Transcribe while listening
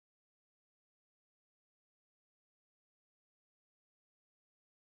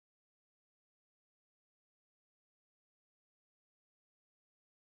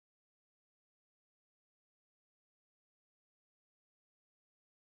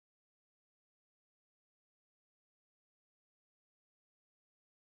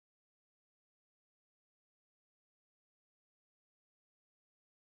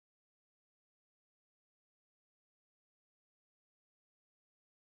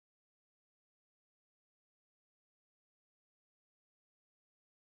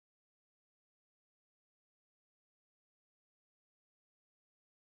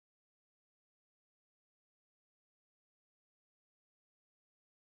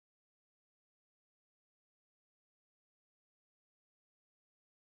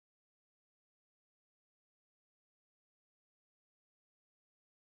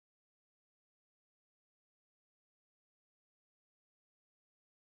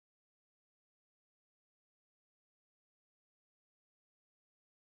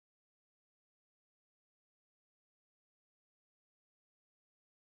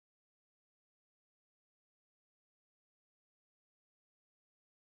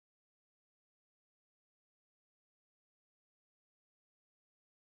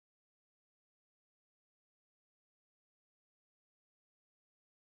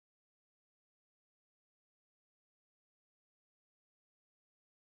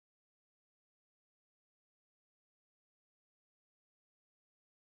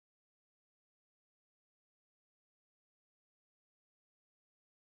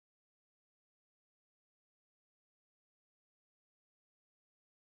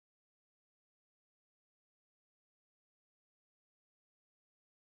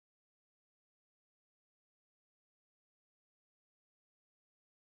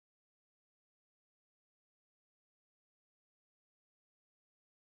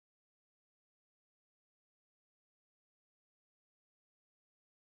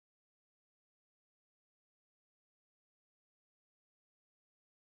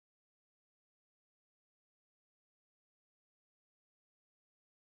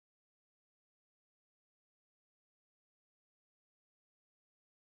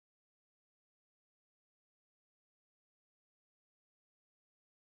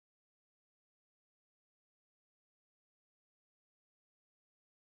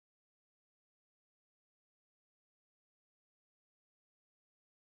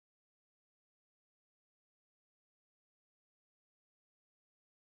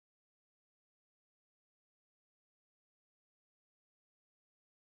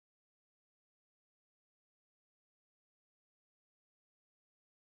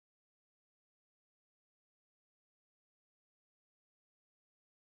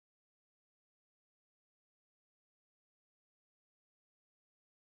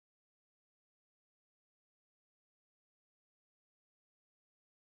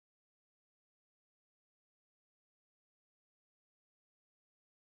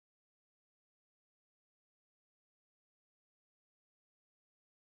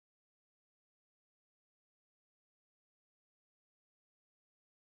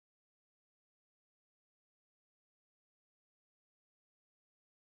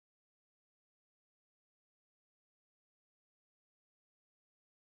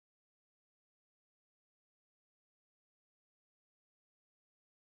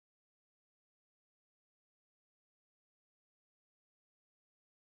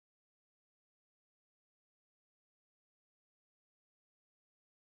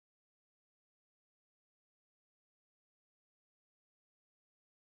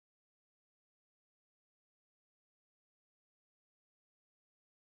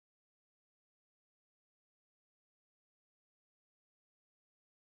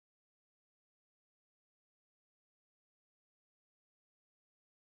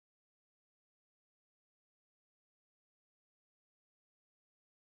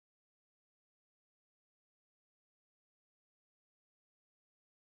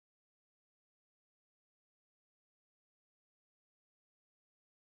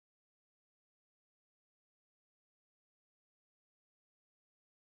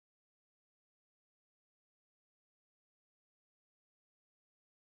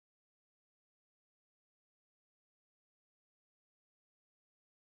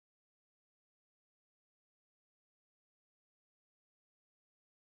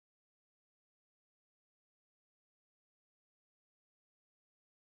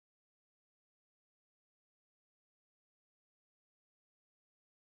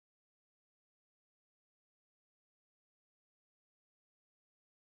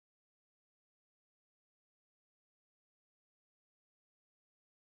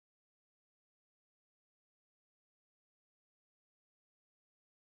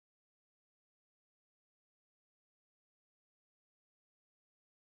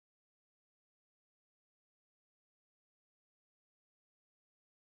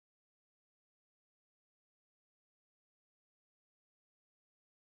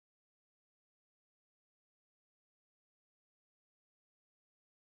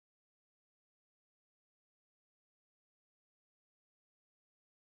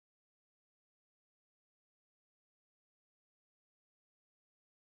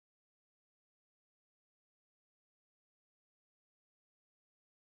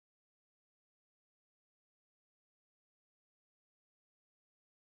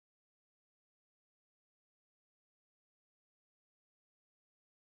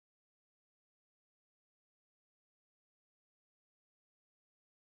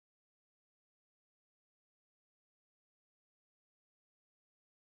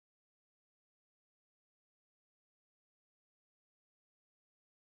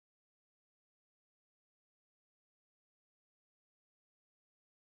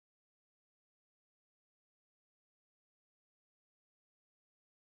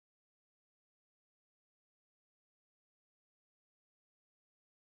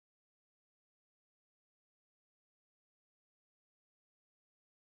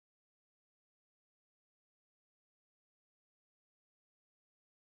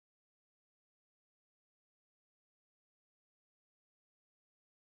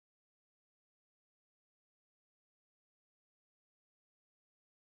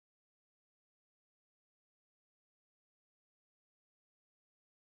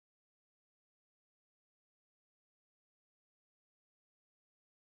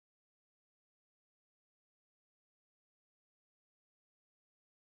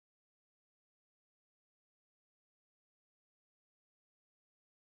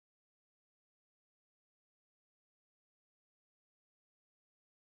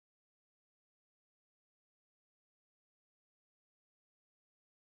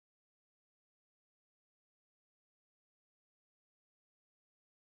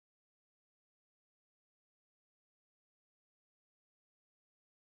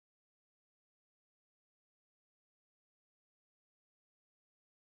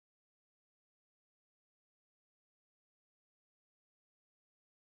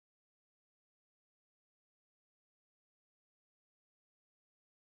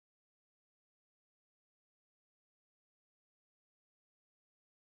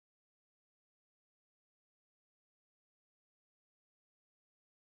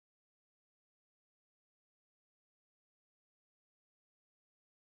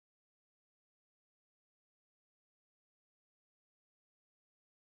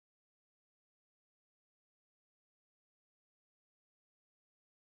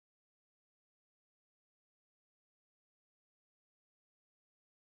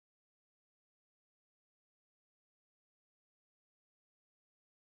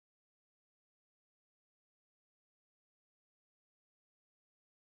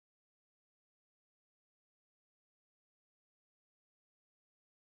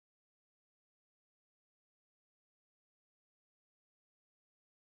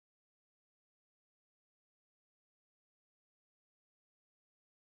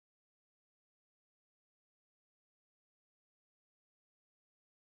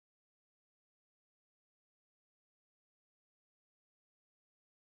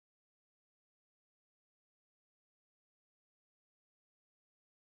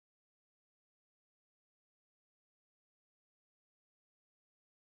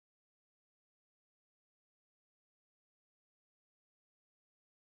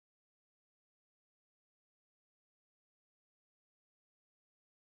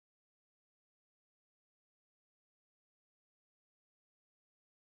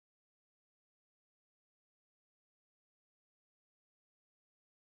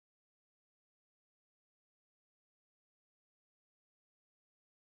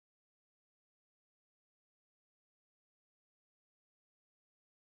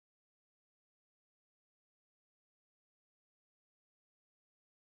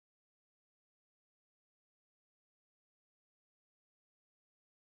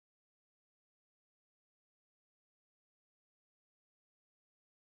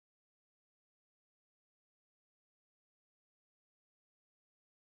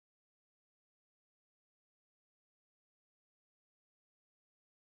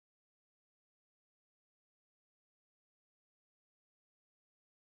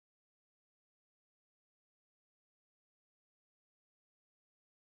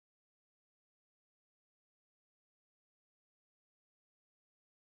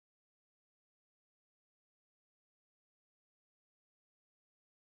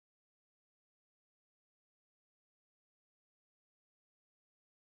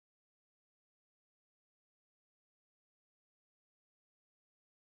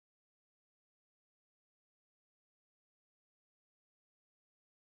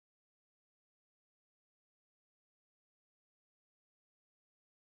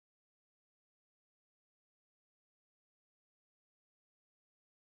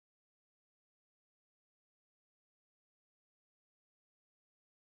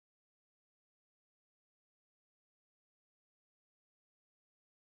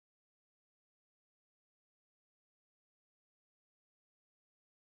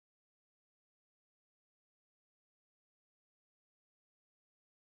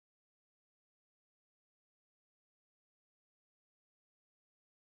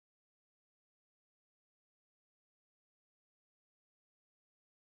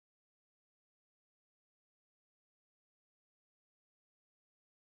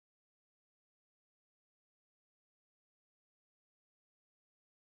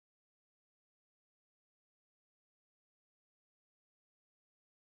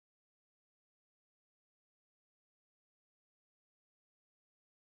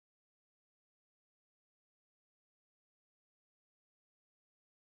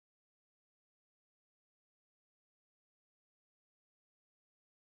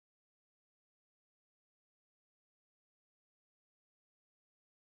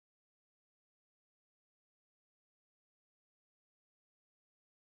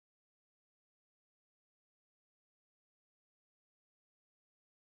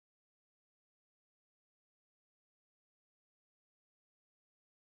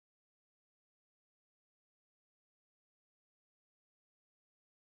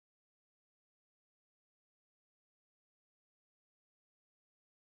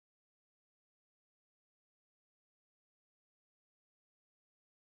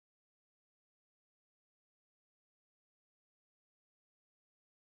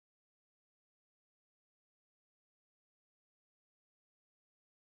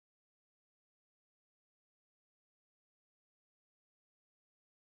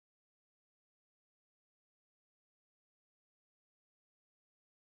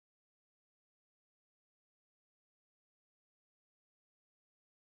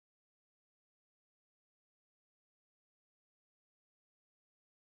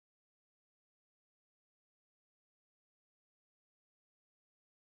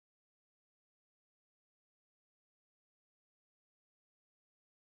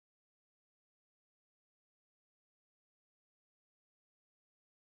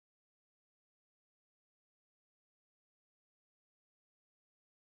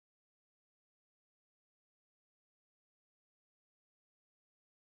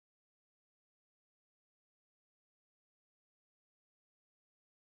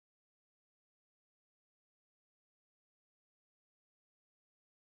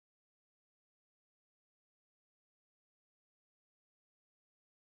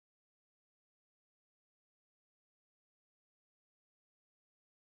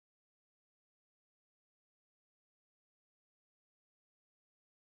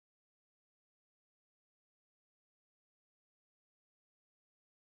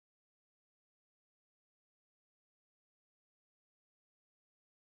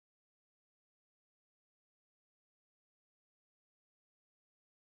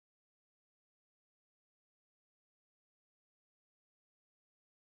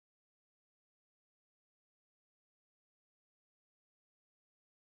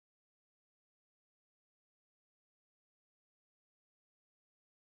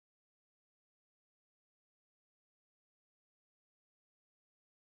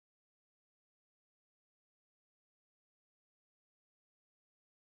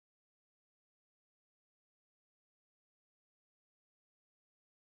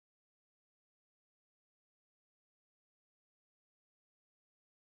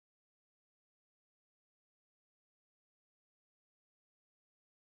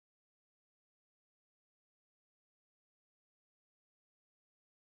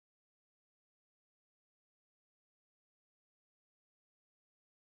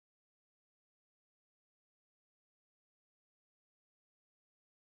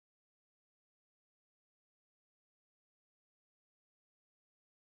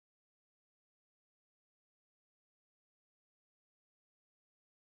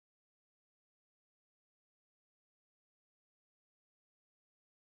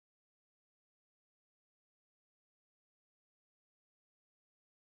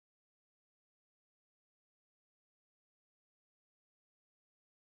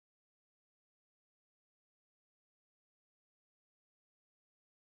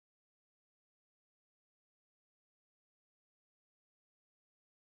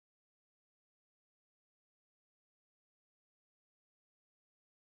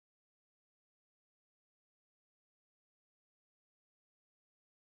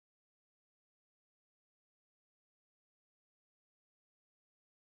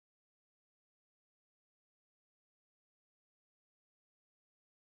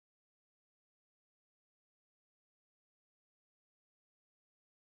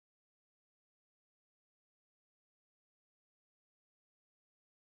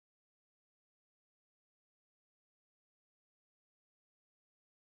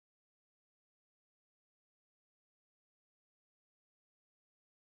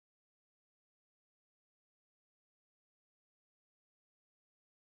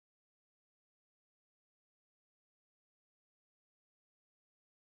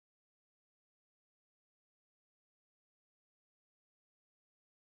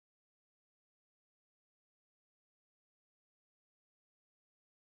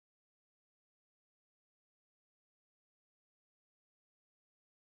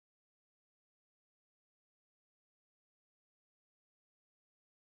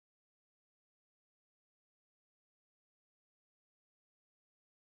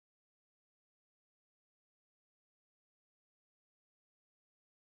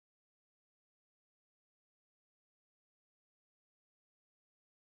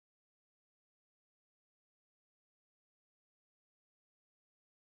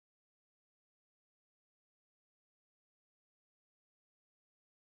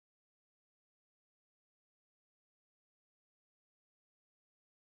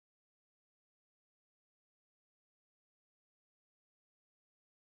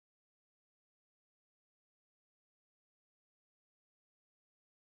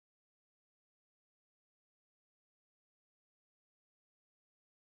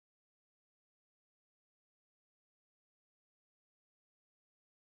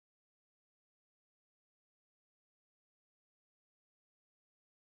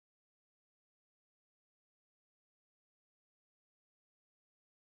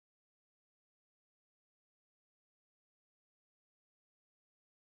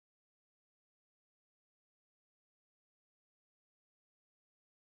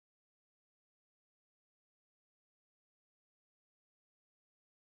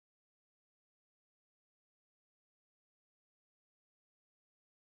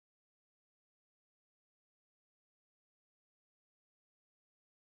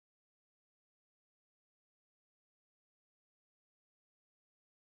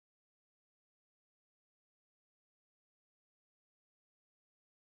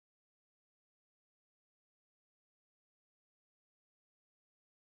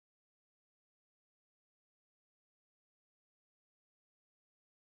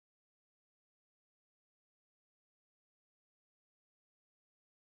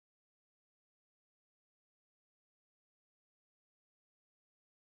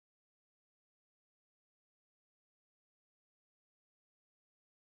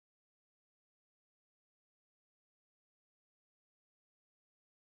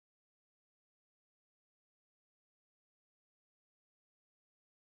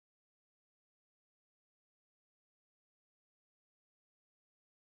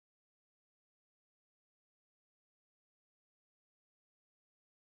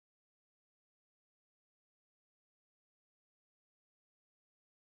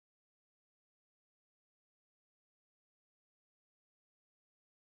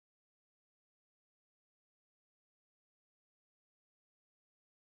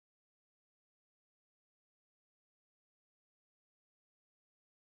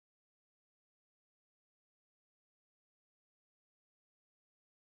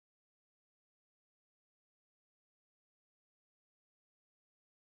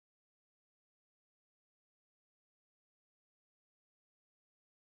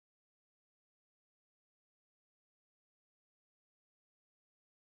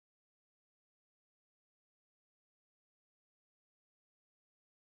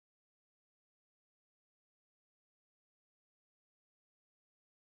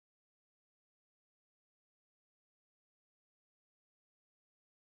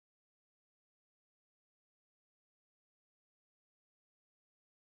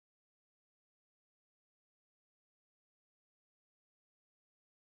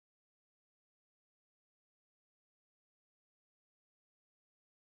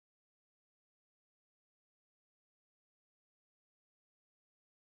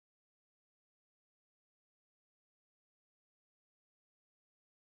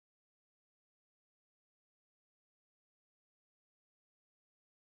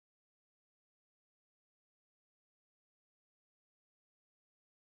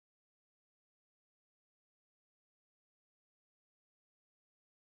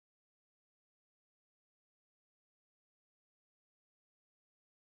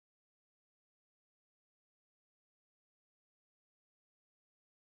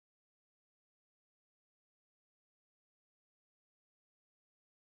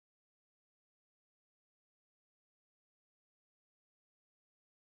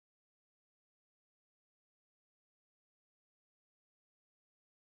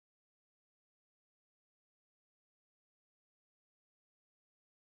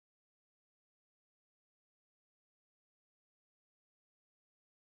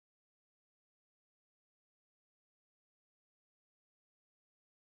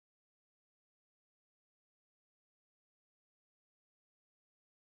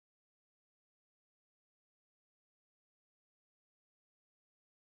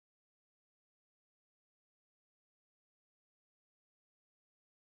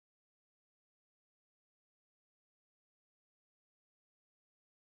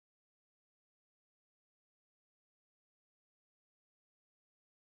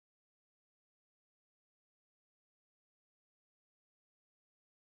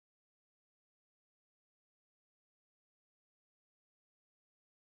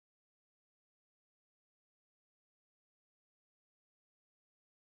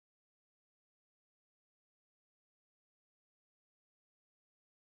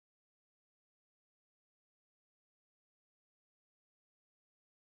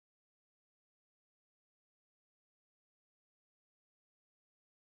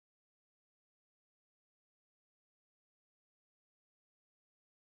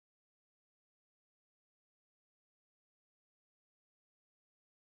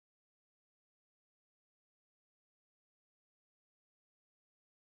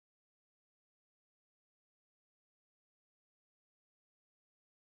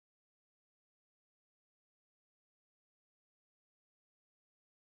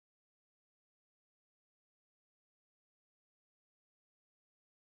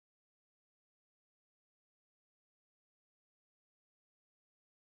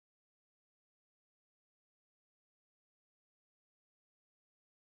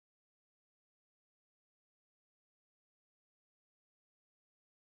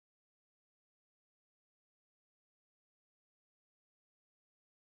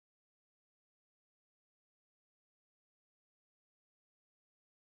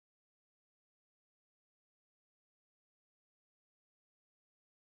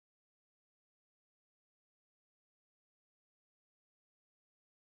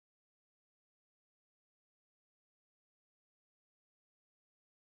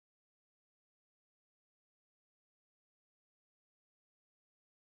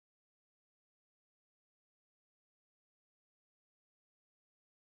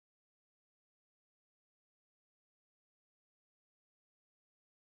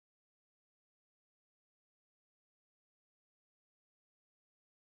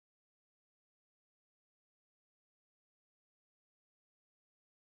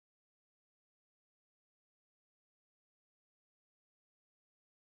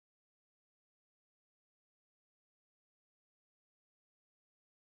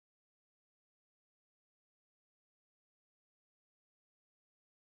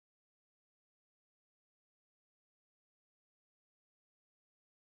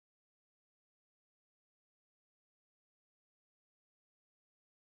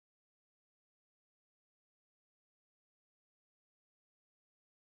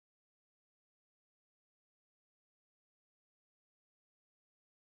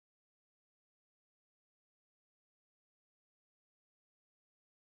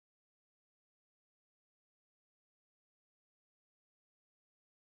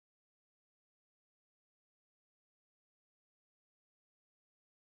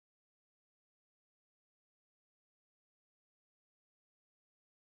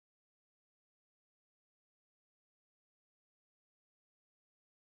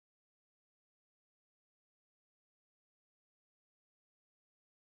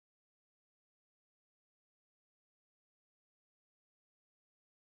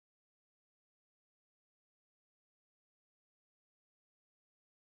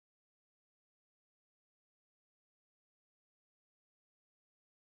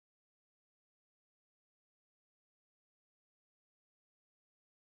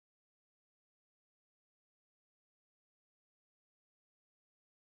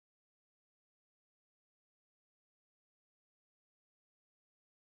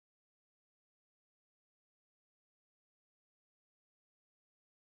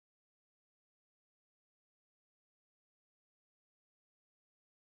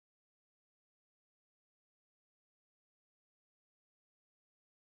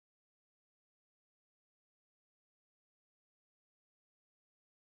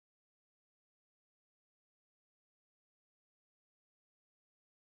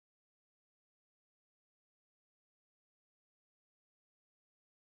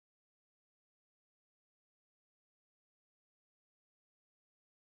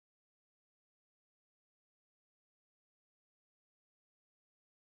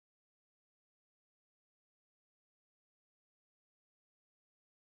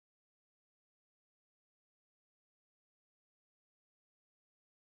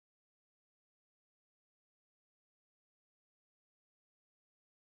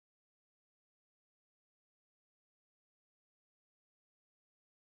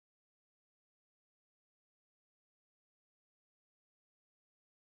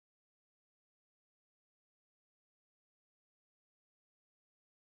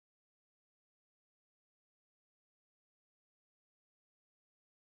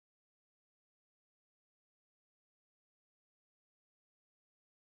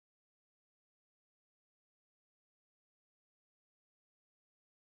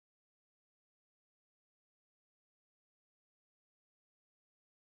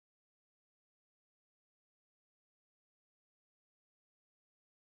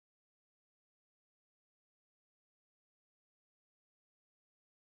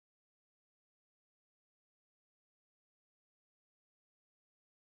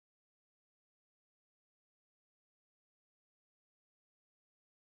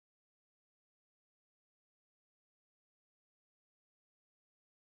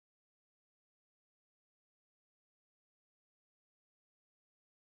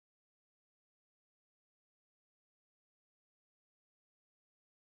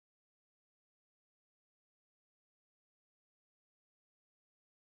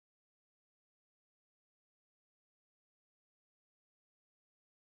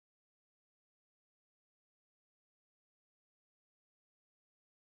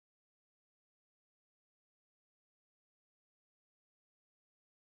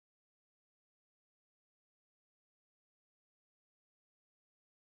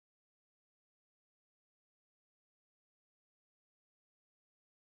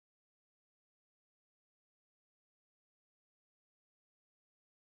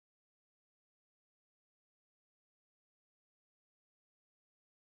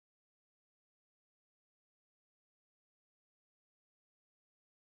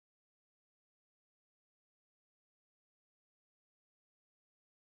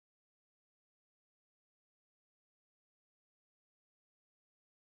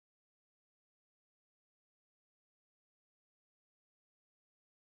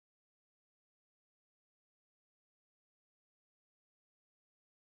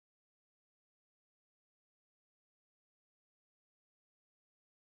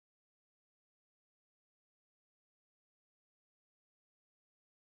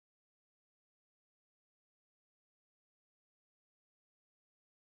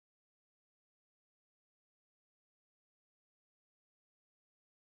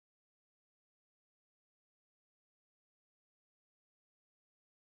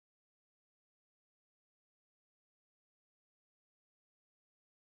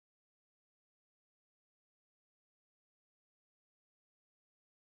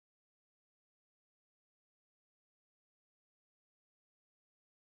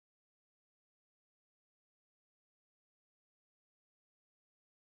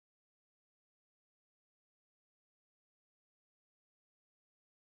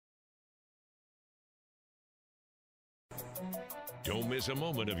Don't miss a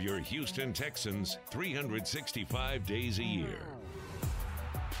moment of your Houston Texans 365 days a year.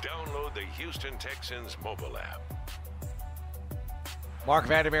 Download the Houston Texans mobile app. Mark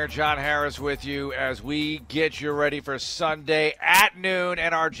Vandermeer, John Harris with you as we get you ready for Sunday at noon,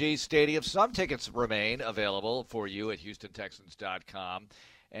 NRG Stadium. Some tickets remain available for you at HoustonTexans.com.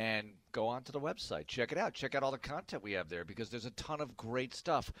 And go on to the website. Check it out. Check out all the content we have there because there's a ton of great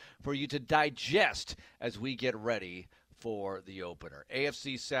stuff for you to digest as we get ready for the opener.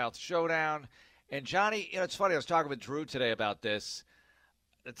 AFC South Showdown. And, Johnny, it's funny. I was talking with Drew today about this.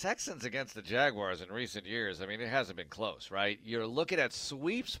 The Texans against the Jaguars in recent years, I mean, it hasn't been close, right? You're looking at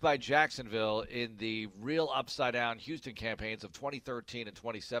sweeps by Jacksonville in the real upside-down Houston campaigns of 2013 and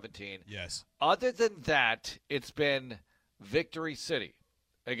 2017. Yes. Other than that, it's been Victory City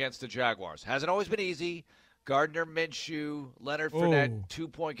against the Jaguars. Hasn't always been easy. Gardner Minshew, Leonard Fournette,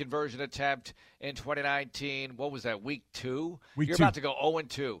 2-point conversion attempt in 2019. What was that, week 2? You're about to go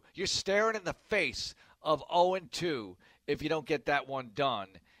 0-2. You're staring in the face of 0-2 if you don't get that one done,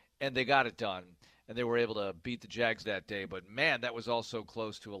 and they got it done, and they were able to beat the Jags that day. But, man, that was also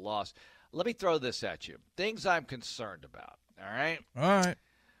close to a loss. Let me throw this at you. Things I'm concerned about, all right? All right.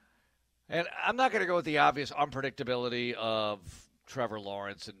 And I'm not going to go with the obvious unpredictability of Trevor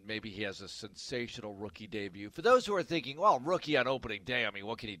Lawrence, and maybe he has a sensational rookie debut. For those who are thinking, well, rookie on opening day, I mean,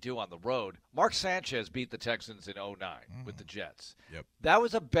 what can he do on the road? Mark Sanchez beat the Texans in 2009 with the Jets. Yep. That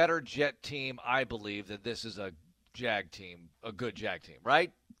was a better Jet team, I believe, than this is a Jag team, a good Jag team,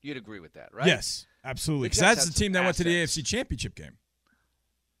 right? You'd agree with that, right? Yes, absolutely. Because that's the team that went to the AFC Championship game.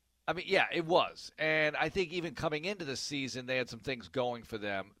 I mean, yeah, it was. And I think even coming into the season, they had some things going for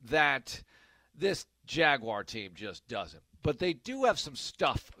them that this Jaguar team just doesn't. But they do have some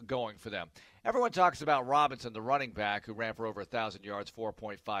stuff going for them. Everyone talks about Robinson, the running back, who ran for over 1,000 yards,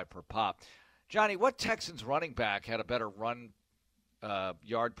 4.5 per pop. Johnny, what Texans running back had a better run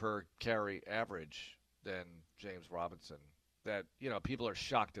yard per carry average than James Robinson? That, people are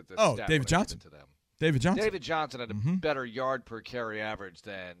shocked at this stat. David Johnson. To them. David Johnson. David Johnson had a better yard per carry average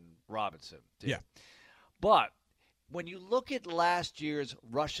than Robinson did. Yeah. But when you look at last year's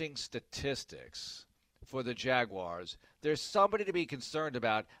rushing statistics for the Jaguars, there's somebody to be concerned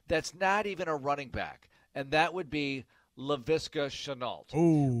about that's not even a running back, and that would be Laviska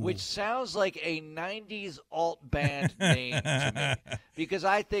Shenault, which sounds like a 90s alt band name to me because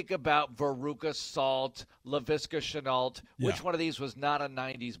I think about Veruca Salt, Laviska Shenault. Which one of these was not a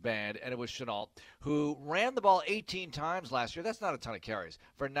 90s band, and it was Shenault, who ran the ball 18 times last year. That's not a ton of carries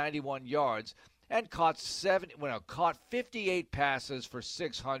for 91 yards and caught 58 passes for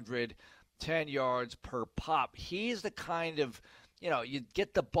 610 yards per pop. He's the kind of you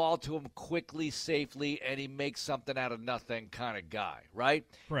get the ball to him quickly, safely, and he makes something out of nothing kind of guy, right?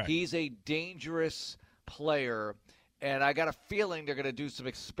 Correct. He's a dangerous player, and I got a feeling they're going to do some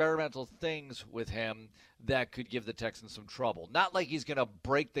experimental things with him that could give the Texans some trouble. Not like he's going to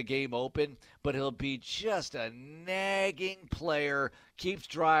break the game open, but he'll be just a nagging player, keeps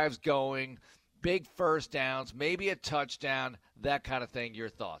drives going, big first downs, maybe a touchdown, that kind of thing. Your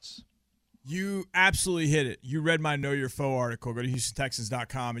thoughts? You absolutely hit it. You read my Know Your Foe article. Go to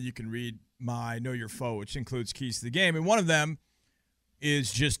HoustonTexans.com, and you can read my Know Your Foe, which includes keys to the game. And one of them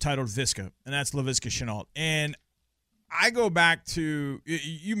is just titled Visca, and that's Laviska Shenault. And I go back to,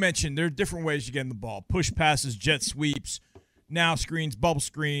 you mentioned there are different ways you get in the ball. Push passes, jet sweeps, now screens, bubble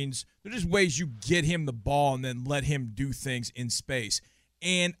screens. They're just ways you get him the ball and then let him do things in space.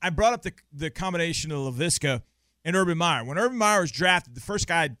 And I brought up the combination of Laviska and Urban Meyer. When Urban Meyer was drafted, the first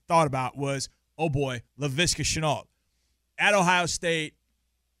guy I thought about was, oh boy, Laviska Shenault. At Ohio State,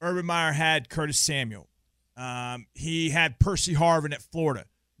 Urban Meyer had Curtis Samuel. He had Percy Harvin at Florida.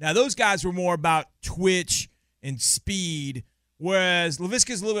 Now, those guys were more about twitch and speed, whereas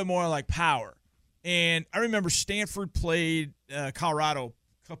Laviska is a little bit more like power. And I remember Stanford played Colorado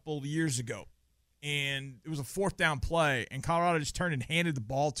a couple of years ago, and it was a fourth down play, and Colorado just turned and handed the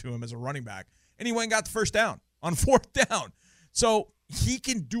ball to him as a running back, and he went and got the first down on fourth down. So he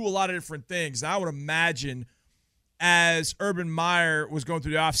can do a lot of different things. I would imagine as Urban Meyer was going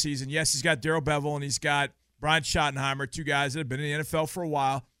through the offseason, yes, he's got Darrell Bevell and he's got Brian Schottenheimer, two guys that have been in the NFL for a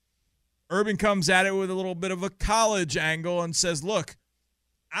while. Urban comes at it with a little bit of a college angle and says, look,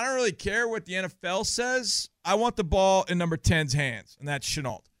 I don't really care what the NFL says. I want the ball in number 10's hands, and that's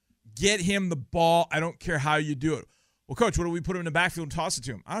Shenault. Get him the ball. I don't care how you do it. Well, Coach, what do we put him in the backfield and toss it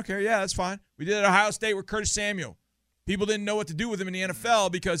to him? I don't care. Yeah, that's fine. We did it at Ohio State with Curtis Samuel. People didn't know what to do with him in the NFL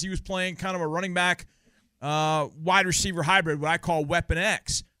because he was playing kind of a running back, wide receiver hybrid, what I call Weapon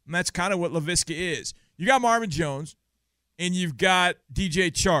X. And that's kind of what Laviska is. You got Marvin Jones, and you've got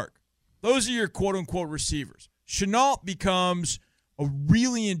DJ Chark. Those are your quote-unquote receivers. Chenault becomes a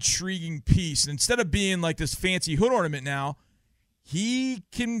really intriguing piece. And instead of being like this fancy hood ornament now, he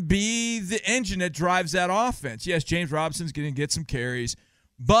can be the engine that drives that offense. Yes, James Robinson's going to get some carries,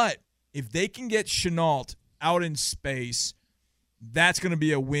 but if they can get Chenault out in space, that's going to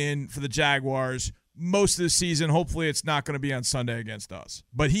be a win for the Jaguars most of the season. Hopefully it's not going to be on Sunday against us.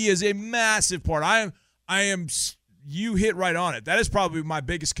 But he is a massive part. You hit right on it. That is probably my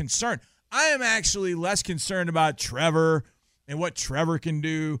biggest concern. I am actually less concerned about Trevor and what Trevor can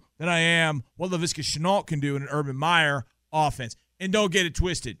do than I am what Laviska Shenault can do in an Urban Meyer offense. And don't get it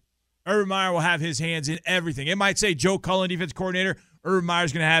twisted. Urban Meyer will have his hands in everything. It might say Joe Cullen, defense coordinator. Urban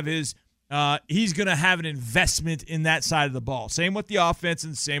Meyer's going to have he's going to have an investment in that side of the ball. Same with the offense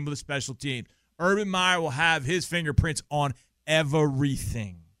and same with the special team. Urban Meyer will have his fingerprints on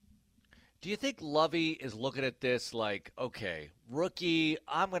everything. Do you think Lovey is looking at this like, okay, rookie,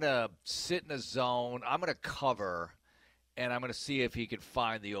 I'm going to sit in a zone, I'm going to cover, and I'm going to see if he can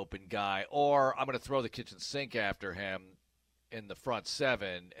find the open guy, or I'm going to throw the kitchen sink after him in the front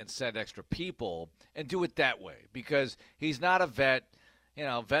seven and send extra people and do it that way? Because he's not a vet. You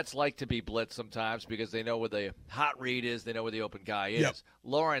know, vets like to be blitzed sometimes because they know where the hot read is, they know where the open guy is. Yep.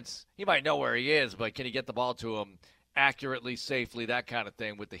 Lawrence, he might know where he is, but can he get the ball to him accurately, safely, that kind of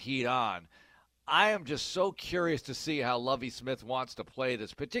thing with the heat on? I am just so curious to see how Lovie Smith wants to play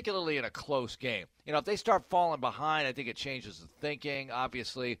this, particularly in a close game. You know, if they start falling behind, I think it changes the thinking,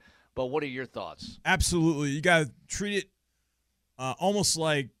 obviously. But what are your thoughts? Absolutely. You got to treat it almost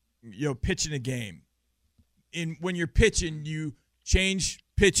like, pitching a game. When you're pitching, you change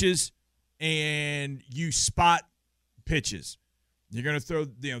pitches and you spot pitches. You're going to throw,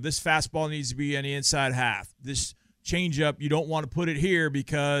 this fastball needs to be on the inside half. This changeup, you don't want to put it here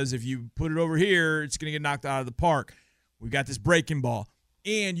because if you put it over here, it's going to get knocked out of the park. We got this breaking ball.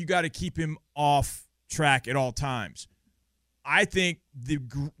 And you got to keep him off track at all times. I think the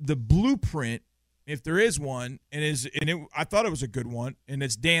blueprint, if there is one, I thought it was a good one, and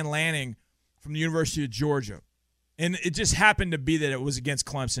it's Dan Lanning from the University of Georgia. And it just happened to be that it was against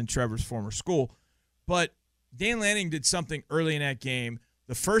Clemson, Trevor's former school. But Dan Lanning did something early in that game.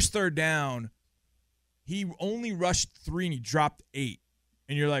 The first third down, he only rushed 3 and he dropped 8.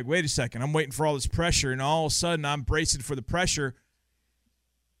 And you're like, wait a second, I'm waiting for all this pressure. And all of a sudden I'm bracing for the pressure.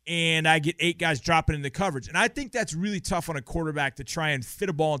 And I get 8 guys dropping into coverage. And I think that's really tough on a quarterback to try and fit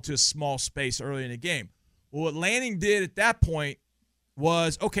a ball into a small space early in the game. Well, what Lanning did at that point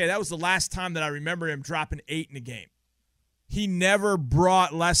was, okay, that was the last time that I remember him dropping 8 in the game. He never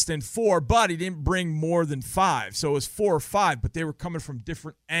brought less than 4, but he didn't bring more than 5. So it was 4 or 5, but they were coming from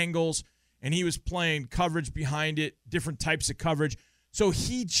different angles, and he was playing coverage behind it, different types of coverage. So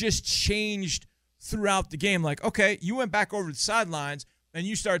he just changed throughout the game. Like, okay, you went back over the sidelines, and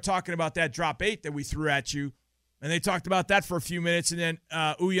you started talking about that drop 8 that we threw at you, and they talked about that for a few minutes, and then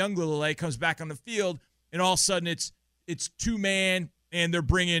Uiagalelei comes back on the field, and all of a sudden it's 2-man, and they're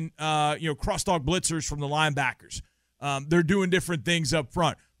bringing cross-dog blitzers from the linebackers. They're doing different things up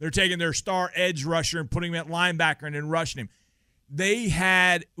front. They're taking their star edge rusher and putting him at linebacker and then rushing him. They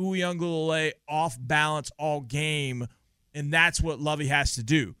had Uiagalelei off balance all game, and that's what Lovie has to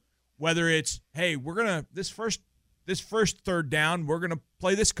do. Whether it's, hey, we're gonna this first third down, we're gonna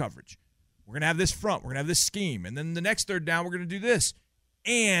play this coverage. We're gonna have this front. We're gonna have this scheme, and then the next third down, we're gonna do this.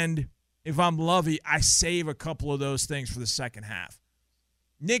 And if I'm Lovie, I save a couple of those things for the second half.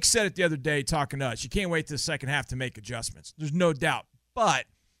 Nick said it the other day talking to us. You can't wait to the second half to make adjustments. There's no doubt. But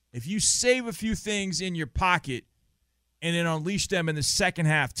if you save a few things in your pocket and then unleash them in the second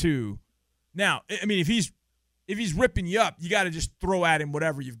half too. Now, I mean, if he's ripping you up, you got to just throw at him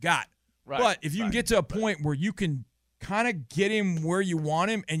whatever you've got. Right, but if you can get to a point where you can kind of get him where you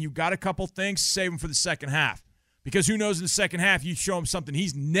want him and you got a couple things, save him for the second half. Because who knows, in the second half, you show him something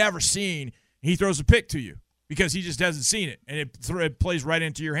he's never seen, and he throws a pick to you. Because he just hasn't seen it, and it plays right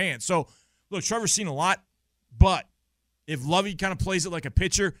into your hands. So, look, Trevor's seen a lot, but if Lovie kind of plays it like a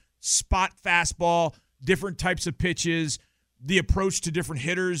pitcher, spot fastball, different types of pitches, the approach to different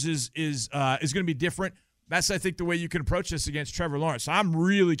hitters is going to be different. That's, I think, the way you can approach this against Trevor Lawrence. So I'm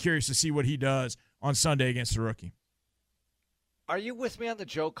really curious to see what he does on Sunday against the rookie. Are you with me on the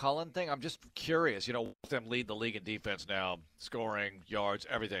Joe Cullen thing? I'm just curious. Them lead the league in defense now, scoring, yards,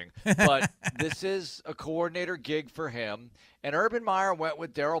 everything. But this is a coordinator gig for him. And Urban Meyer went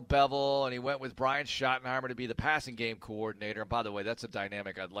with Darrell Bevell, and he went with Brian Schottenheimer to be the passing game coordinator. And by the way, that's a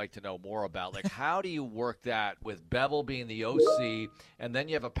dynamic I'd like to know more about. Like, how do you work that with Bevell being the OC, and then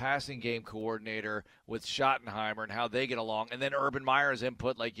you have a passing game coordinator with Schottenheimer and how they get along, and then Urban Meyer's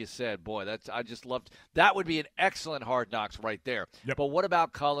input, like you said. Boy, I just loved that. Would be an excellent Hard Knocks right there. there. Yep. But what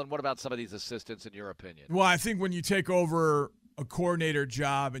about Cullen? What about some of these assistants, in your opinion? Well, I think when you take over a coordinator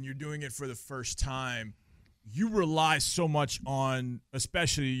job and you're doing it for the first time, you rely so much on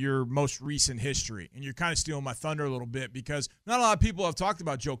especially your most recent history. And you're kind of stealing my thunder a little bit because not a lot of people have talked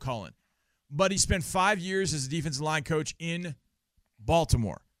about Joe Cullen. But he spent 5 years as a defensive line coach in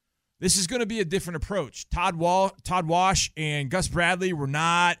Baltimore. This is going to be a different approach. Todd Wash and Gus Bradley were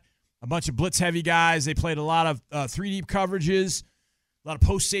not a bunch of blitz-heavy guys. They played a lot of three-deep coverages, a lot of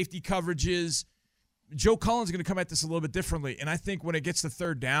post-safety coverages. Joe Cullen's going to come at this a little bit differently, and I think when it gets to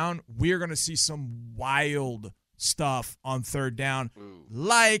third down, we're going to see some wild stuff on third down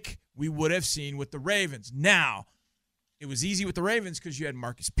like we would have seen with the Ravens. Now, it was easy with the Ravens because you had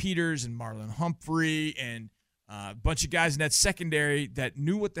Marcus Peters and Marlon Humphrey and a bunch of guys in that secondary that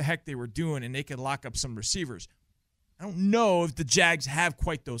knew what the heck they were doing, and they could lock up some receivers. I don't know if the Jags have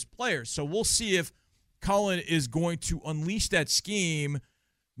quite those players, so we'll see if Cullen is going to unleash that scheme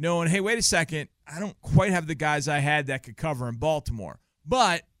knowing, hey, wait a second, I don't quite have the guys I had that could cover in Baltimore.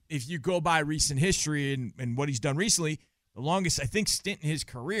 But if you go by recent history and what he's done recently, the longest, I think, stint in his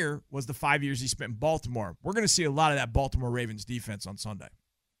career was the 5 years he spent in Baltimore. We're going to see a lot of that Baltimore Ravens defense on Sunday.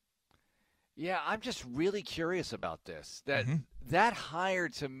 Yeah, I'm just really curious about this. That hire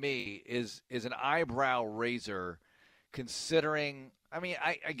to me is an eyebrow raiser considering, I mean,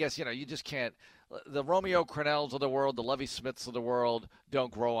 I guess, you just can't. The Romeo Crennels of the world, the Lovie Smiths of the world don't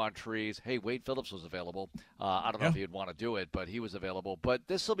grow on trees. Hey, Wade Phillips was available. I don't know if he'd want to do it, but he was available. But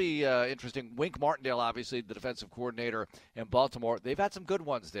this will be interesting. Wink Martindale, obviously, the defensive coordinator in Baltimore. They've had some good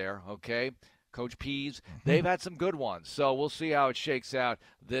ones there, okay? Coach Pease, they've had some good ones. So we'll see how it shakes out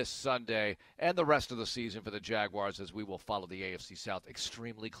this Sunday and the rest of the season for the Jaguars as we will follow the AFC South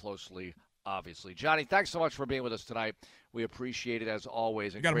extremely closely, obviously. Johnny, thanks so much for being with us tonight. We appreciate it as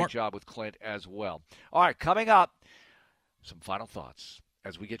always, and great job with Clint as well. All right, coming up, some final thoughts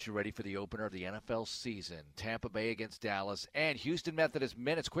as we get you ready for the opener of the NFL season. Tampa Bay against Dallas and Houston Methodist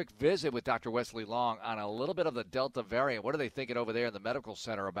Minutes. Quick visit with Dr. Wesley Long on a little bit of the Delta variant. What are they thinking over there in the medical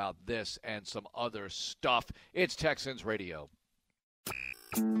center about this and some other stuff? It's Texans Radio.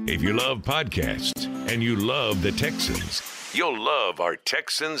 If you love podcasts and you love the Texans, you'll love our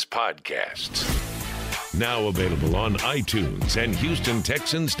Texans podcasts. Now available on iTunes and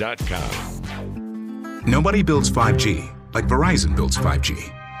HoustonTexans.com. Nobody builds 5G like Verizon builds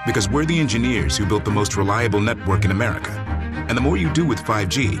 5G, because we're the engineers who built the most reliable network in America. And the more you do with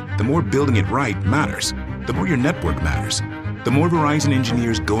 5G, the more building it right matters. The more your network matters. The more Verizon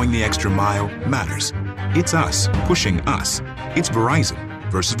engineers going the extra mile matters. It's us pushing us. It's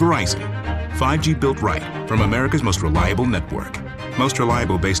Verizon versus Verizon. 5G built right from America's most reliable network. Most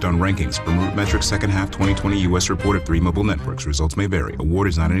reliable based on rankings from RootMetrics second half 2020 U.S. report of 3 mobile networks. Results may vary. Award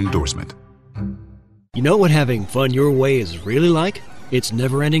is not an endorsement. You know what having fun your way is really like? It's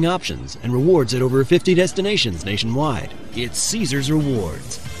never-ending options and rewards at over 50 destinations nationwide. It's Caesars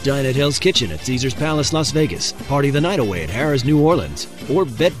Rewards. Dine at Hell's Kitchen at Caesars Palace, Las Vegas. Party the night away at Harrah's, New Orleans. Or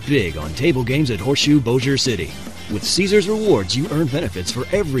bet big on table games at Horseshoe, Bossier City. With Caesars Rewards, you earn benefits for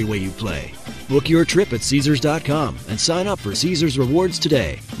every way you play. Book your trip at Caesars.com and sign up for Caesars Rewards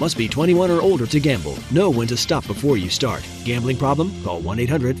today. Must be 21 or older to gamble. Know when to stop before you start. Gambling problem? Call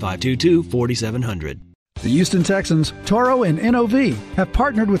 1-800-522-4700. The Houston Texans, Toro, and NOV have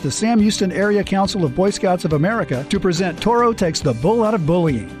partnered with the Sam Houston Area Council of Boy Scouts of America to present Toro Takes the Bull Out of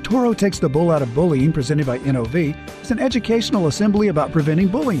Bullying. Toro Takes the Bull Out of Bullying, presented by NOV, is an educational assembly about preventing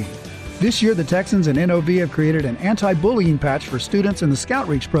bullying. This year, the Texans and NOV have created an anti-bullying patch for students in the Scout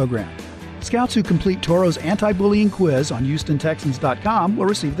Reach program. Scouts who complete Toro's anti-bullying quiz on HoustonTexans.com will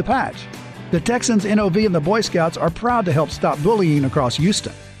receive the patch. The Texans, NOV, and the Boy Scouts are proud to help stop bullying across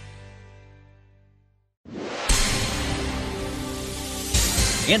Houston.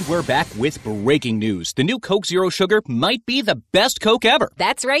 And we're back with breaking news. The new Coke Zero Sugar might be the best Coke ever.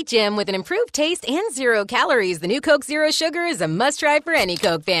 That's right, Jim. With an improved taste and 0 calories, the new Coke Zero Sugar is a must-try for any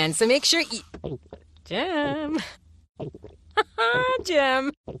Coke fan. So make sure you... Jim.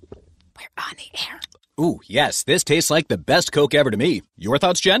 Jim. We're on the air. Ooh, yes, this tastes like the best Coke ever to me. Your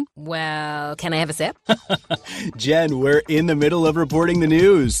thoughts, Jen? Well, can I have a sip? Jen, we're in the middle of reporting the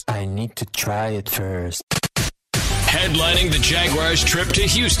news. I need to try it first. Headlining the Jaguars' trip to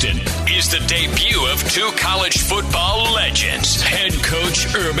Houston is the debut of 2 college football legends, head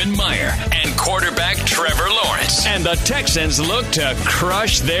coach Urban Meyer and quarterback Trevor Lawrence. And the Texans look to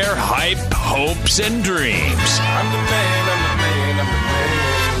crush their hype, hopes, and dreams. I'm the man, I'm the man, I'm the man.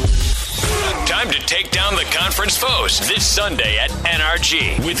 Time to take down the conference foes this Sunday at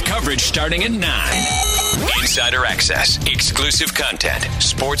NRG with coverage starting at 9. Insider access, exclusive content,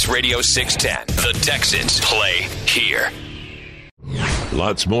 Sports Radio 610. The Texans play here.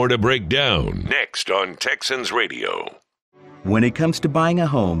 Lots more to break down next on Texans Radio. When it comes to buying a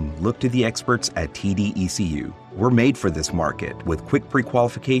home, look to the experts at TD ECU. We're made for this market with quick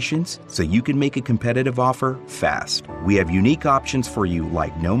pre-qualifications so you can make a competitive offer fast. We have unique options for you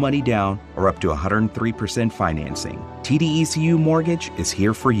like no money down or up to 103% financing. TD ECU Mortgage is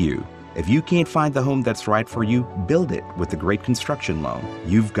here for you. If you can't find the home that's right for you, build it with a great construction loan.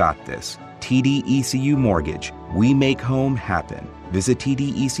 You've got this. TD ECU Mortgage. We make home happen. Visit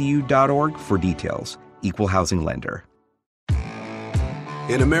tdecu.org for details. Equal housing lender.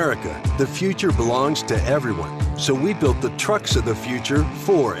 In America, the future belongs to everyone. So we built the trucks of the future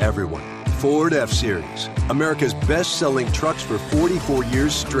for everyone. Ford F-Series, America's best-selling trucks for 44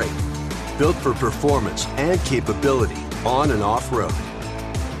 years straight. Built for performance and capability on and off-road.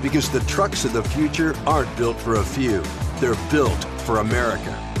 Because the trucks of the future aren't built for a few. They're built for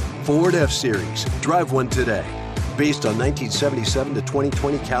America. Ford F-Series. Drive one today. Based on 1977 to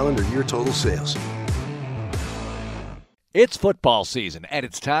 2020 calendar year total sales. It's football season, and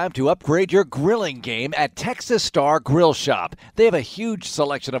it's time to upgrade your grilling game at Texas Star Grill Shop. They have a huge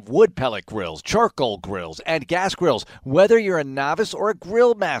selection of wood pellet grills, charcoal grills, and gas grills. Whether you're a novice or a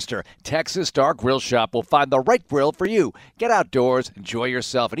grill master, Texas Star Grill Shop will find the right grill for you. Get outdoors, enjoy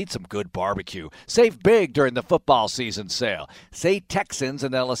yourself, and eat some good barbecue. Save big during the football season sale. Say Texans,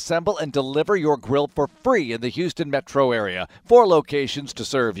 and they'll assemble and deliver your grill for free in the Houston metro area. 4 locations to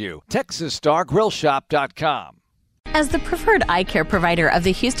serve you. TexasStarGrillShop.com. As the preferred eye care provider of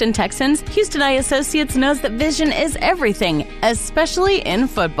the Houston Texans, Houston Eye Associates knows that vision is everything, especially in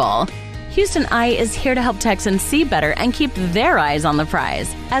football. Houston Eye is here to help Texans see better and keep their eyes on the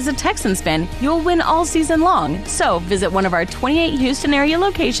prize. As a Texans fan, you'll win all season long. So visit one of our 28 Houston area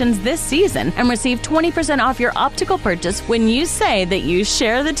locations this season and receive 20% off your optical purchase when you say that you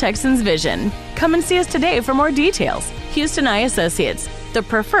share the Texans' vision. Come and see us today for more details. Houston Eye Associates, the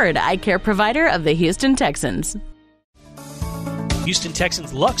preferred eye care provider of the Houston Texans. Houston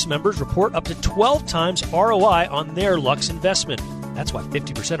Texans Lux members report up to 12 times ROI on their Lux investment. That's why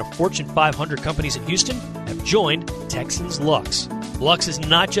 50% of Fortune 500 companies in Houston have joined Texans Lux. Lux is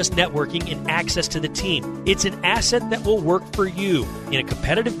not just networking and access to the team. It's an asset that will work for you. In a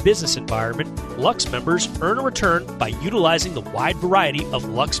competitive business environment, Lux members earn a return by utilizing the wide variety of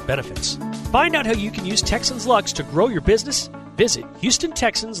Lux benefits. Find out how you can use Texans Lux to grow your business. Visit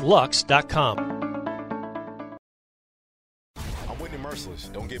HoustonTexansLux.com.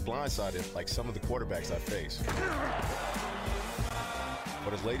 Don't get blindsided like some of the quarterbacks I face.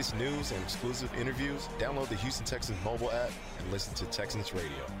 For the latest news and exclusive interviews, download the Houston Texans mobile app and listen to Texans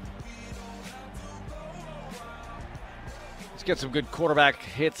Radio. Let's get some good quarterback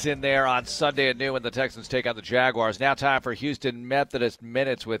hits in there on Sunday at noon when the Texans take on the Jaguars. Now time for Houston Methodist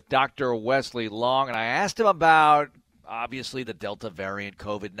Minutes with Dr. Wesley Long. And I asked him about, obviously, the Delta variant,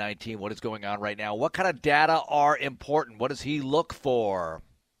 COVID-19, what is going on right now. What kind of data are important? What does he look for?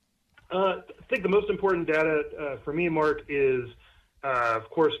 I think the most important data for me, Mark, is, of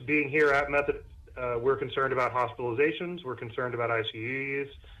course, being here at Method. We're concerned about hospitalizations. We're concerned about ICU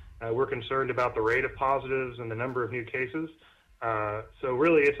use. We're concerned about the rate of positives and the number of new cases. So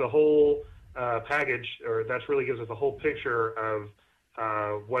really, it's a whole package, or that really gives us a whole picture of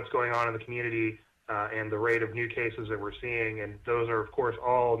what's going on in the community and the rate of new cases that we're seeing. And those are, of course,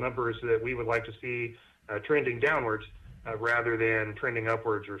 all numbers that we would like to see trending downwards rather than trending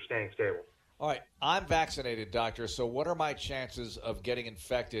upwards or staying stable. All right, I'm vaccinated, doctor, so what are my chances of getting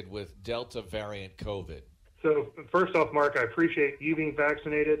infected with Delta variant COVID? So first off, Mark, I appreciate you being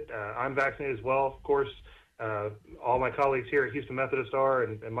vaccinated. I'm vaccinated as well, of course. All my colleagues here at Houston Methodist are,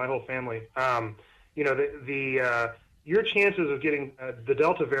 and my whole family. Your chances of getting the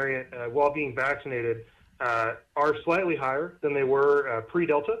Delta variant while being vaccinated are slightly higher than they were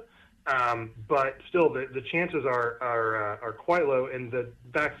pre-Delta. But still, the chances are quite low, and the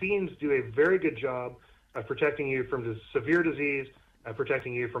vaccines do a very good job of protecting you from the severe disease,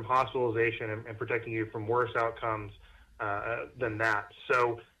 protecting you from hospitalization, and protecting you from worse outcomes than that.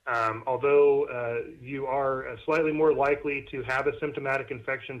 So although you are slightly more likely to have a symptomatic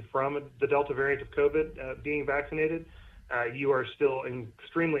infection from the Delta variant of COVID being vaccinated, you are still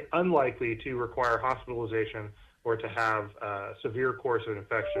extremely unlikely to require hospitalization or to have a severe course of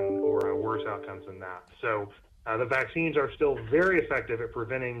infection or worse outcomes than that. So the vaccines are still very effective at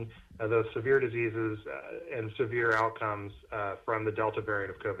preventing those severe diseases and severe outcomes from the Delta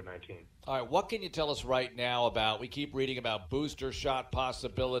variant of COVID-19. All right, what can you tell us right now about, we keep reading about booster shot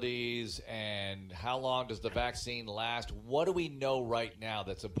possibilities and how long does the vaccine last? What do we know right now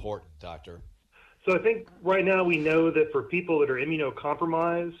that's important, doctor? So I think right now we know that for people that are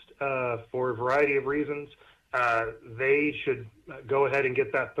immunocompromised for a variety of reasons, they should go ahead and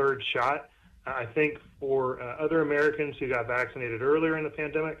get that third shot. I think for other Americans who got vaccinated earlier in the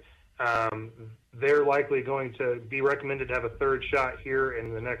pandemic, they're likely going to be recommended to have a third shot here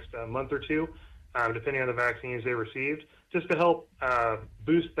in the next month or two, depending on the vaccines they received, just to help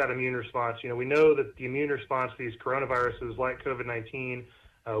boost that immune response. We know that the immune response to these coronaviruses like COVID-19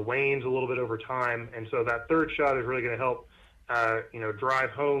 wanes a little bit over time, and so that third shot is really going to help drive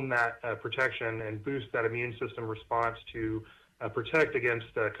home that protection and boost that immune system response to protect against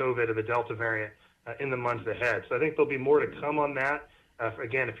COVID and the Delta variant in the months ahead. So I think there'll be more to come on that.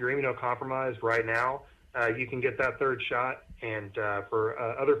 Again, if you're immunocompromised right now, you can get that third shot. And for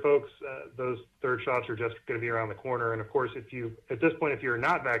other folks, those third shots are just going to be around the corner. And of course, at this point, if you're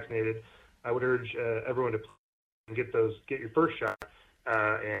not vaccinated, I would urge everyone to get your first shot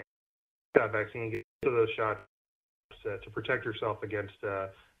and that vaccine, get those shots to protect yourself against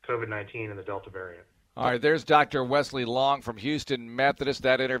COVID-19 and the Delta variant. All right, there's Dr. Wesley Long from Houston Methodist.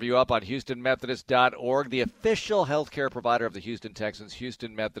 That interview up on HoustonMethodist.org, the official healthcare provider of the Houston Texans,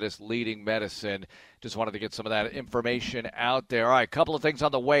 Houston Methodist Leading Medicine. Just wanted to get some of that information out there. All right, a couple of things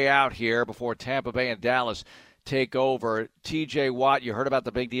on the way out here before Tampa Bay and Dallas take over. T.J. Watt, you heard about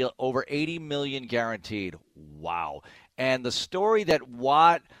the big deal, over $80 million guaranteed. Wow. And the story that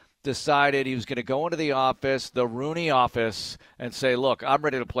Watt decided he was going to go into the office, the Rooney office, and say, look, I'm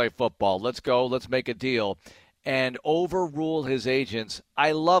ready to play football. Let's go. Let's make a deal. And overrule his agents.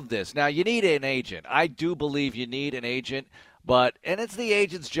 I love this. Now, you need an agent. I do believe you need an agent. And it's the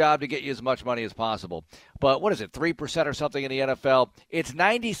agent's job to get you as much money as possible. But what is it, 3% or something in the NFL? It's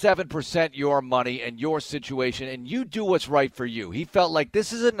 97% your money and your situation, and you do what's right for you. He felt like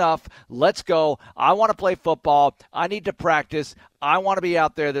this is enough. Let's go. I want to play football. I need to practice. I want to be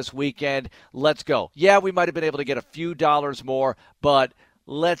out there this weekend. Let's go. Yeah, we might have been able to get a few dollars more, but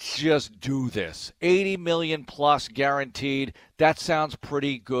let's just do this. $80 million plus guaranteed. That sounds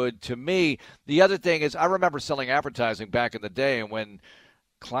pretty good to me. The other thing is, I remember selling advertising back in the day, and when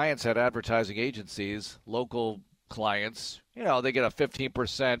clients had advertising agencies, local clients, they get a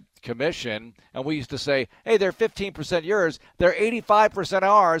 15% commission, and we used to say, hey, they're 15% yours, they're 85%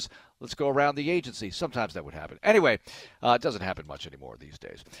 ours. Let's go around the agency. Sometimes that would happen. Anyway, it doesn't happen much anymore these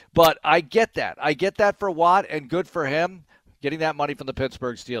days. But I get that. I get that for Watt, and good for him. Getting that money from the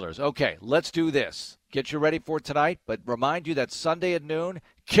Pittsburgh Steelers. Okay, let's do this. Get you ready for tonight, but remind you that Sunday at noon,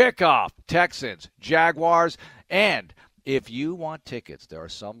 kickoff, Texans, Jaguars, and if you want tickets, there are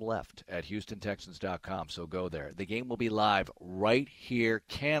some left at HoustonTexans.com, so go there. The game will be live right here.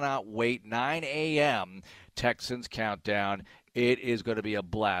 Cannot wait. 9 a.m. Texans countdown. It is going to be a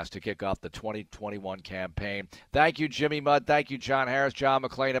blast to kick off the 2021 campaign. Thank you, Jimmy Mudd. Thank you, John Harris, John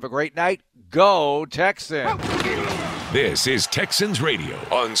McClain. Have a great night. Go Texans! This is Texans Radio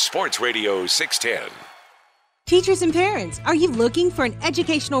on Sports Radio 610. Teachers and parents, are you looking for an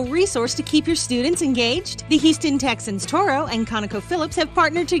educational resource to keep your students engaged? The Houston Texans Toro and ConocoPhillips have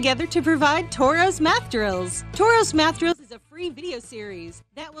partnered together to provide Toro's Math Drills. Toro's Math Drills is a free video series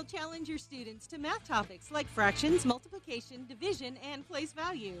that will challenge your students to math topics like fractions, multiplication, division, and place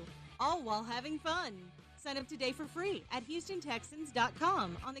value, all while having fun. Sign up today for free at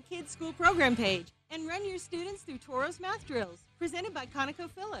HoustonTexans.com on the Kids School Program page and run your students through Toro's Math Drills, presented by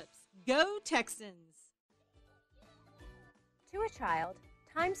ConocoPhillips. Go Texans! To a child,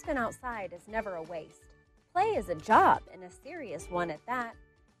 time spent outside is never a waste. Play is a job, and a serious one at that,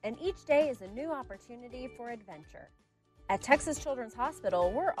 and each day is a new opportunity for adventure. At Texas Children's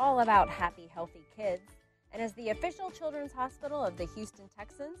Hospital, we're all about happy, healthy kids, and as the official children's hospital of the Houston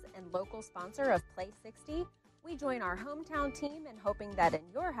Texans and local sponsor of Play 60, we join our hometown team in hoping that in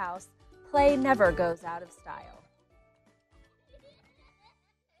your house, play never goes out of style.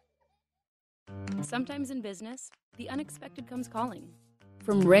 Sometimes in business, the unexpected comes calling.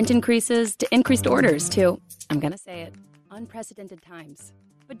 From rent increases to increased orders to, I'm going to say it, unprecedented times.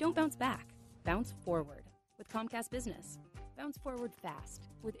 But don't bounce back. Bounce forward with Comcast Business. Bounce forward fast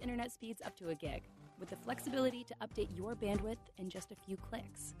with internet speeds up to a gig, with the flexibility to update your bandwidth in just a few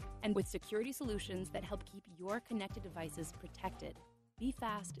clicks, and with security solutions that help keep your connected devices protected. Be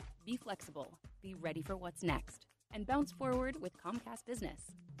fast, be flexible, be ready for what's next, and bounce forward with Comcast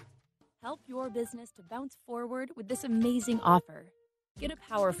Business. Help your business to bounce forward with this amazing offer. Get a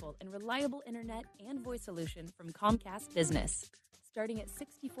powerful and reliable internet and voice solution from Comcast Business, starting at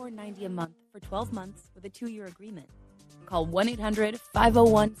 $64.90 a month for 12 months with a 2-year agreement. Call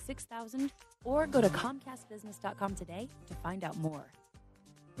 1-800-501-6000 or go to ComcastBusiness.com today to find out more.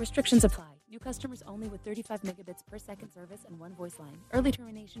 Restrictions apply. New customers only with 35 megabits per second service and 1 voice line. Early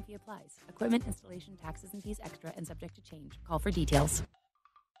termination fee applies. Equipment, installation, taxes, and fees extra and subject to change. Call for details.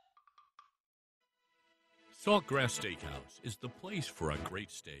 Saltgrass Steakhouse is the place for a great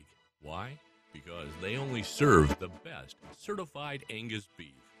steak. Why? Because they only serve the best certified Angus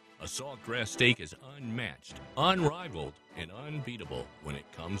beef. A Saltgrass steak is unmatched, unrivaled, and unbeatable when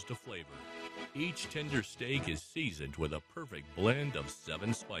it comes to flavor. Each tender steak is seasoned with a perfect blend of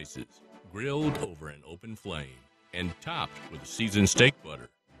 7 spices, grilled over an open flame, and topped with seasoned steak butter.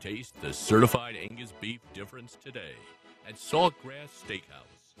 Taste the certified Angus beef difference today at Saltgrass Steakhouse.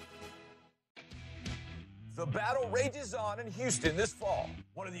 The battle rages on in Houston this fall.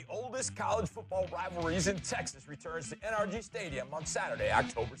 One of the oldest college football rivalries in Texas returns to NRG Stadium on Saturday,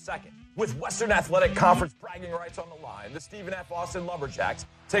 October 2nd. With Western Athletic Conference bragging rights on the line, the Stephen F. Austin Lumberjacks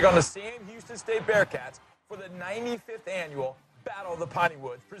take on the Sam Houston State Bearcats for the 95th annual Battle of the Piney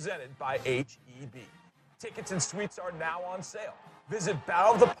Woods presented by HEB. Tickets and suites are now on sale. Visit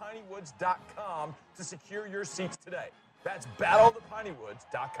battleofthepinywoods.com to secure your seats today. That's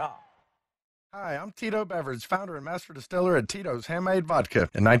battleofthepinywoods.com. Hi, I'm Tito Beverage, founder and master distiller at Tito's Handmade Vodka.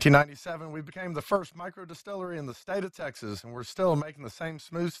 In 1997, we became the first micro distillery in the state of Texas, and we're still making the same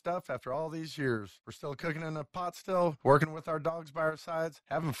smooth stuff after all these years. We're still cooking in a pot still, working with our dogs by our sides,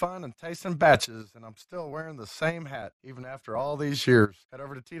 having fun and tasting batches, and I'm still wearing the same hat even after all these years. Head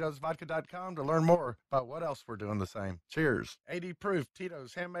over to Tito'sVodka.com to learn more about what else we're doing the same. Cheers. 80 proof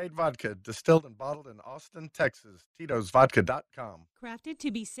Tito's Handmade Vodka, distilled and bottled in Austin, Texas. Tito'sVodka.com. Crafted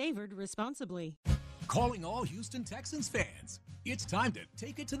to be savored responsibly. Calling all Houston Texans fans. It's time to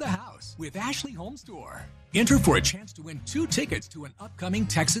take it to the house with Ashley Home Store. Enter for a chance to win 2 tickets to an upcoming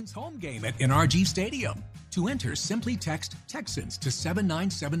Texans home game at NRG Stadium. To enter, simply text Texans to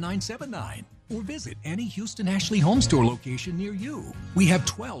 797979 or visit any Houston Ashley Home Store location near you. We have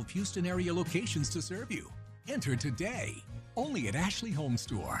 12 Houston area locations to serve you. Enter today, only at Ashley Home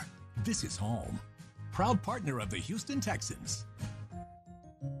Store. This is home. Proud partner of the Houston Texans.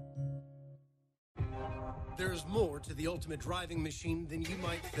 There's more to the ultimate driving machine than you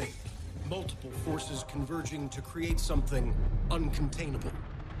might think. Multiple forces converging to create something uncontainable.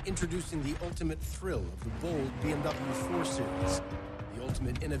 Introducing the ultimate thrill of the bold BMW 4 Series, the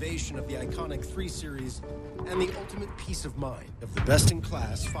ultimate innovation of the iconic 3 Series, and the ultimate peace of mind of the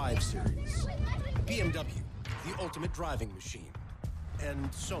best-in-class 5 Series. BMW, the ultimate driving machine.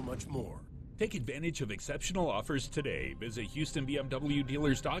 And so much more. Take advantage of exceptional offers today. Visit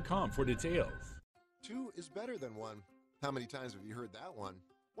HoustonBMWDealers.com for details. 2 is better than 1. How many times have you heard that one?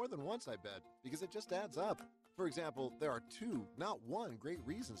 More than once, I bet, because it just adds up. For example, there are 2, not 1, great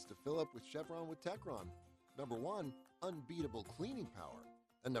reasons to fill up with Chevron with Techron. Number 1, unbeatable cleaning power.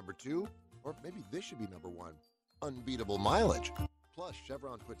 And number 2, or maybe this should be number 1, unbeatable mileage. Plus,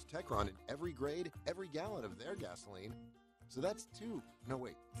 Chevron puts Techron in every grade, every gallon of their gasoline. So that's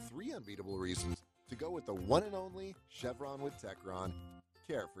 3 unbeatable reasons to go with the one and only Chevron with Techron.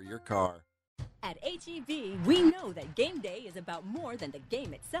 Care for your car. At HEB, we know that game day is about more than the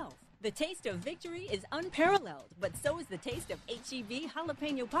game itself. The taste of victory is unparalleled, but so is the taste of HEB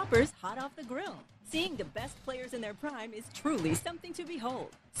jalapeno poppers hot off the grill. Seeing the best players in their prime is truly something to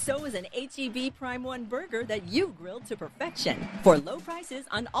behold. So is an HEB Prime 1 burger that you grilled to perfection. For low prices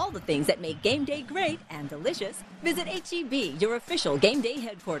on all the things that make game day great and delicious, visit HEB, your official game day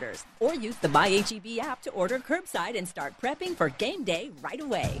headquarters, or use the My HEB app to order curbside and start prepping for game day right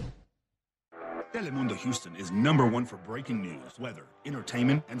away. Telemundo Houston is #1 for breaking news, weather,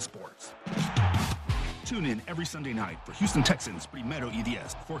 entertainment, and sports. Tune in every Sunday night for Houston Texans Primero y 10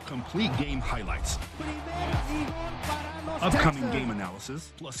 for complete game highlights, upcoming game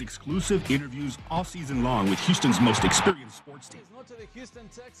analysis, plus exclusive interviews all season long with Houston's most experienced sports team.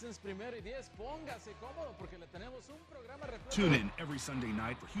 Tune in every Sunday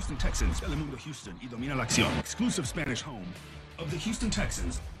night for Houston Texans Telemundo Houston y Domina la Acción, exclusive Spanish home of the Houston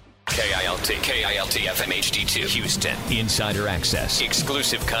Texans. KILT FM HD2 Houston. Insider access.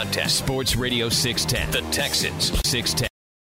 Exclusive content. Sports Radio 610. The Texans 610.